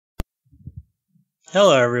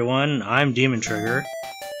Hello everyone, I'm Demon Trigger,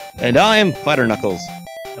 And I'm FighterKnuckles.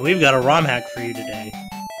 and we've got a ROM hack for you today.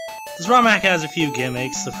 This ROM hack has a few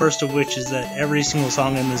gimmicks, the first of which is that every single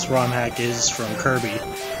song in this ROM hack is from Kirby.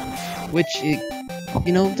 Which,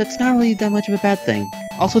 that's not really that much of a bad thing.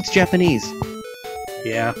 Also, it's Japanese.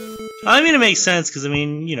 Yeah. I mean, it makes sense, because,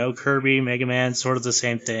 Kirby, Mega Man, sort of the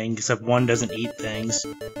same thing, except one doesn't eat things.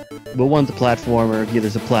 But one's a platformer, the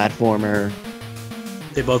other's a platformer.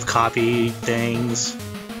 They both copy things.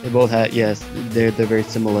 They both have, yes, they're very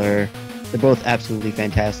similar. They're both absolutely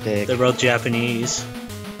fantastic. They're both Japanese.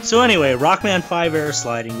 So anyway, Rockman 5 Air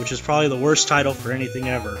Sliding, which is probably the worst title for anything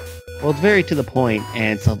ever. Well, it's very to the point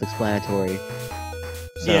and self-explanatory.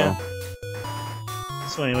 So. Yeah.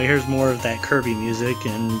 So anyway, here's more of that Kirby music,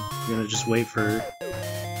 and you're gonna just wait for...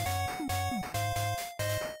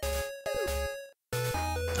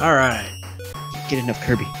 Alright. Get enough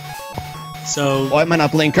Kirby. So... Why am I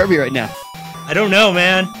not playing Kirby right now? I don't know,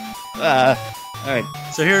 man! Alright.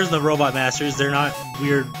 So here's the Robot Masters. They're not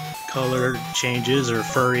weird color changes or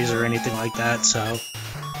furries or anything like that, so...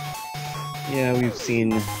 Yeah, we've seen...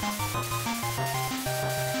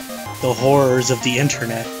 the horrors of the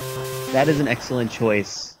internet. That is an excellent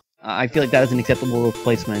choice. I feel like that is an acceptable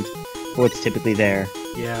replacement for what's typically there.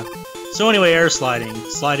 Yeah. So anyway, air sliding.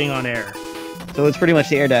 Sliding on air. So it's pretty much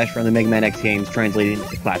the air dash from the Mega Man X games translated into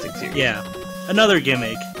the classic series. Yeah. Another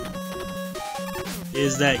gimmick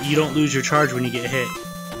is that you don't lose your charge when you get hit.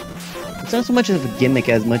 It's not so much of a gimmick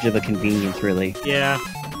as much of a convenience, really. Yeah.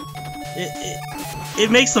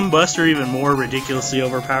 It makes the Buster even more ridiculously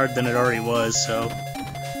overpowered than it already was, so...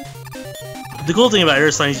 The cool thing about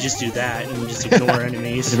air sliding is you just do that and just ignore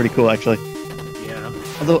enemies. It's pretty cool, actually. Yeah.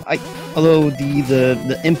 Although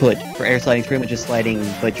the input for air sliding is pretty much just sliding,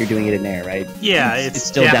 but you're doing it in air, right? Yeah, it's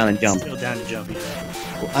still down and jump. It's still down and jump, yeah.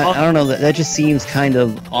 I don't know, that just seems kind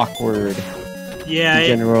of awkward. Yeah, in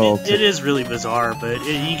general. It is really bizarre, but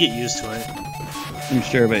you get used to it. I'm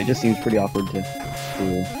sure, but it just seems pretty awkward to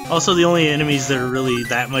do. Also, the only enemies that are really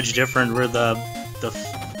that much different were the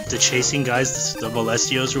chasing guys, the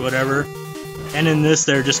Molestios or whatever. And in this,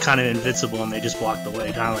 they're just kind of invincible and they just walked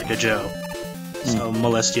away, kind of like a Joe. So,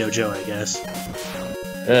 Molestio Joe, I guess.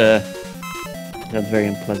 That's very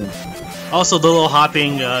unpleasant. Also, the little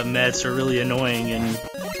hopping mets are really annoying and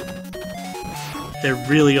they're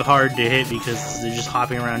really hard to hit because they're just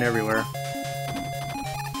hopping around everywhere.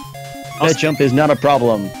 That jump is not a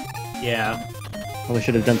problem. Yeah. Probably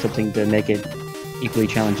should have done something to make it equally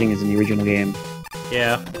challenging as in the original game.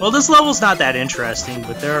 Yeah. Well, this level's not that interesting,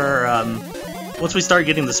 but there are, once we start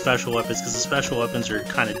getting the special weapons, because the special weapons are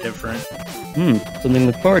kind of different. Something to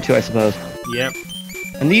look forward to, I suppose. Yep.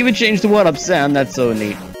 And they even changed the 1-up sound, that's so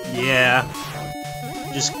neat. Yeah.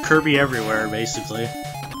 Just Kirby everywhere, basically.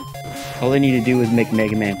 All they need to do is make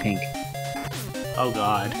Mega Man pink. Oh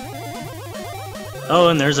god. Oh,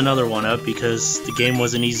 and there's another 1-up, because the game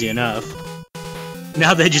wasn't easy enough.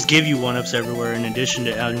 Now they just give you 1-ups everywhere, in addition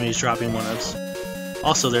to enemies dropping 1-ups.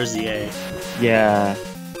 Also, there's the A. Yeah.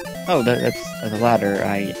 Oh, that's a ladder.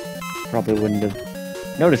 I probably wouldn't have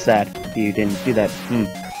noticed that if you didn't do that.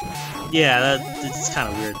 Yeah, it's kind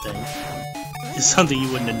of a weird thing. It's something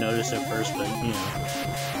you wouldn't have noticed at first, but, you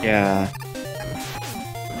know. Yeah.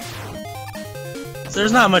 So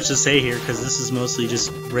there's not much to say here, because this is mostly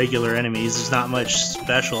just regular enemies. There's not much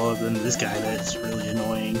special other than this guy that's really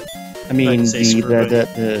annoying. I mean,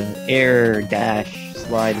 the air dash,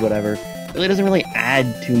 slide, whatever, really doesn't really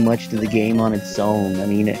add too much to the game on its own. I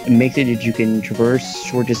mean, it makes it that you can traverse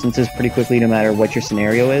short distances pretty quickly no matter what your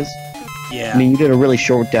scenario is. Yeah. I mean, you did a really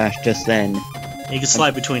short dash just then. You can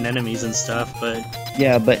slide between enemies and stuff, but...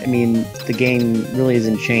 Yeah, but, I mean, the game really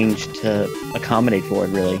isn't changed to accommodate for it,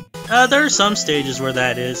 really. There are some stages where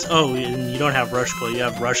that is. Oh, and you don't have Rush Pull, you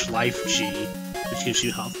have Rush Life G, which gives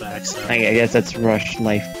you health back, so... I guess that's Rush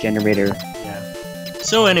Life Generator. Yeah.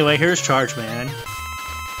 So anyway, here's Charge Man.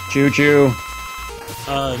 Choo-choo.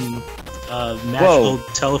 Magical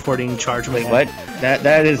teleporting Charge Man. Wait, what?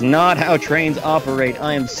 That is not how trains operate.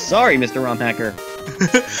 I am sorry, Mr. ROM Hacker.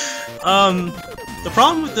 The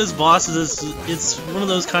problem with this boss is it's one of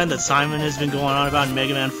those kind that Simon has been going on about in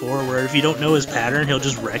Mega Man 4, where if you don't know his pattern, he'll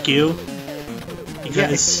just wreck you. Because... Yeah,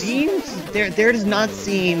 it seems there does not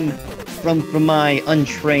seem from my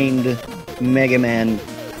untrained Mega Man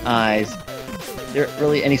eyes there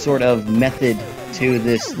really any sort of method to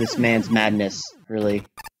this man's madness, really.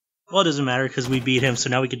 Well, it doesn't matter because we beat him,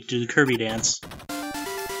 so now we get to do the Kirby dance.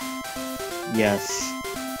 Yes,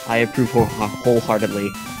 I approve wholeheartedly.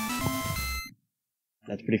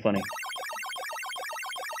 That's pretty funny.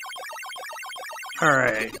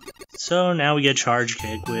 Alright, so now we get Charge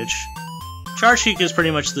Kick, which Charge Sheik is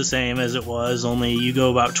pretty much the same as it was, only you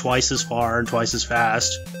go about twice as far and twice as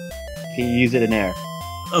fast. Can you use it in air?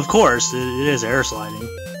 Of course, it is air sliding.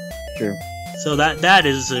 True. So that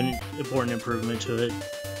is an important improvement to it.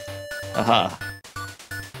 Aha.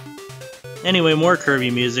 Anyway, more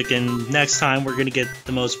Kirby music, and next time we're gonna get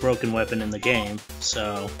the most broken weapon in the game,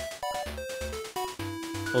 so...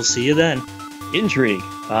 We'll see you then. Intrigue.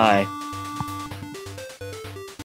 Bye.